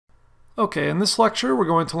Okay, in this lecture we're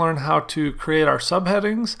going to learn how to create our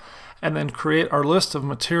subheadings and then create our list of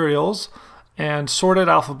materials and sort it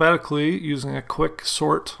alphabetically using a quick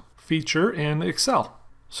sort feature in Excel.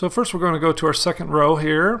 So first we're going to go to our second row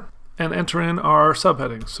here and enter in our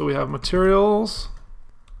subheadings. So we have materials,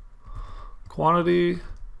 quantity,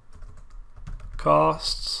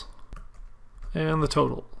 costs, and the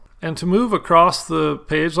total. And to move across the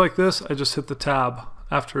page like this, I just hit the tab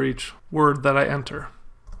after each word that I enter.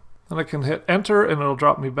 Then I can hit enter and it'll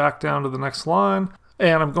drop me back down to the next line.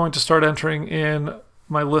 And I'm going to start entering in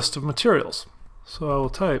my list of materials. So I will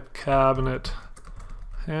type cabinet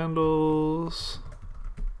handles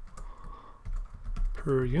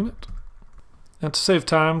per unit. And to save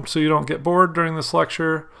time so you don't get bored during this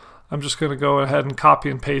lecture, I'm just going to go ahead and copy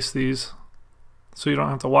and paste these so you don't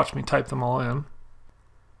have to watch me type them all in.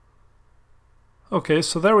 Okay,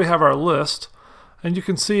 so there we have our list. And you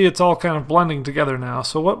can see it's all kind of blending together now.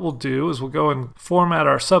 So what we'll do is we'll go and format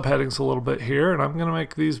our subheadings a little bit here. And I'm going to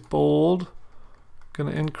make these bold. I'm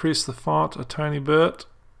going to increase the font a tiny bit.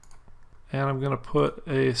 And I'm going to put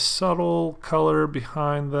a subtle color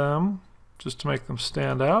behind them just to make them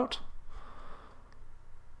stand out.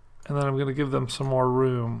 And then I'm going to give them some more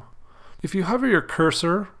room. If you hover your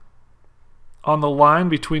cursor on the line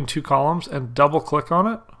between two columns and double click on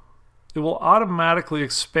it, it will automatically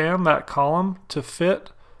expand that column to fit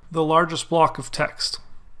the largest block of text.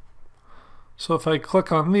 So if I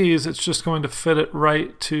click on these, it's just going to fit it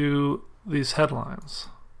right to these headlines.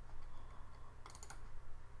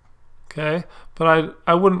 Okay, but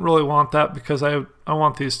I wouldn't really want that because I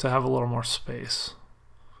want these to have a little more space.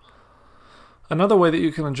 Another way that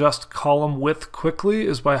you can adjust column width quickly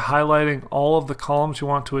is by highlighting all of the columns you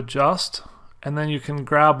want to adjust, and then you can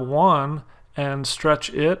grab one and stretch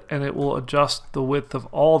it, and it will adjust the width of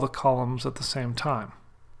all the columns at the same time.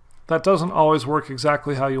 That doesn't always work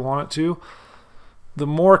exactly how you want it to. The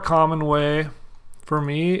more common way for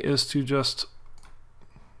me is to just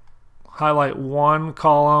highlight one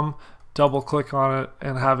column, double click on it,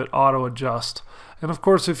 and have it auto adjust. And of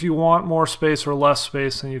course, if you want more space or less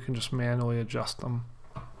space, then you can just manually adjust them.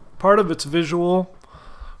 Part of it's visual,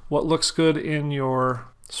 what looks good in your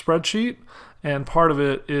spreadsheet, and part of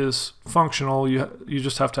it is functional. You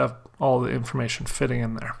just have to have all the information fitting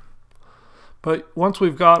in there. But once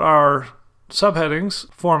we've got our subheadings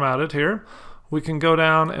formatted here, we can go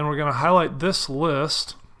down and we're going to highlight this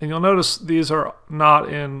list. And you'll notice these are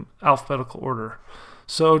not in alphabetical order.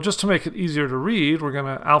 So just to make it easier to read, we're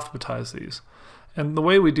going to alphabetize these. And the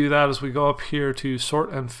way we do that is we go up here to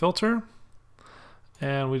sort and filter,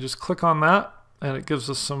 and we just click on that. And it gives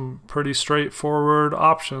us some pretty straightforward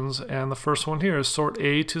options. And the first one here is sort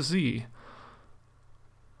A to Z.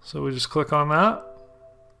 So we just click on that.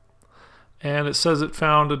 And it says it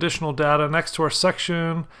found additional data next to our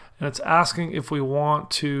section. And it's asking if we want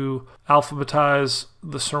to alphabetize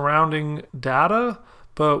the surrounding data.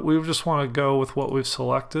 But we just want to go with what we've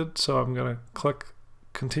selected. So I'm going to click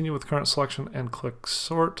continue with current selection and click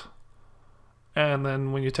sort. And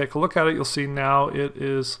then when you take a look at it, you'll see now it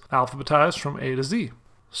is alphabetized from A to Z.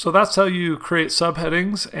 So that's how you create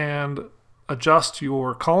subheadings and adjust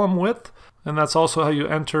your column width. And that's also how you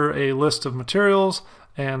enter a list of materials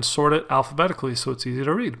and sort it alphabetically so it's easy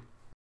to read.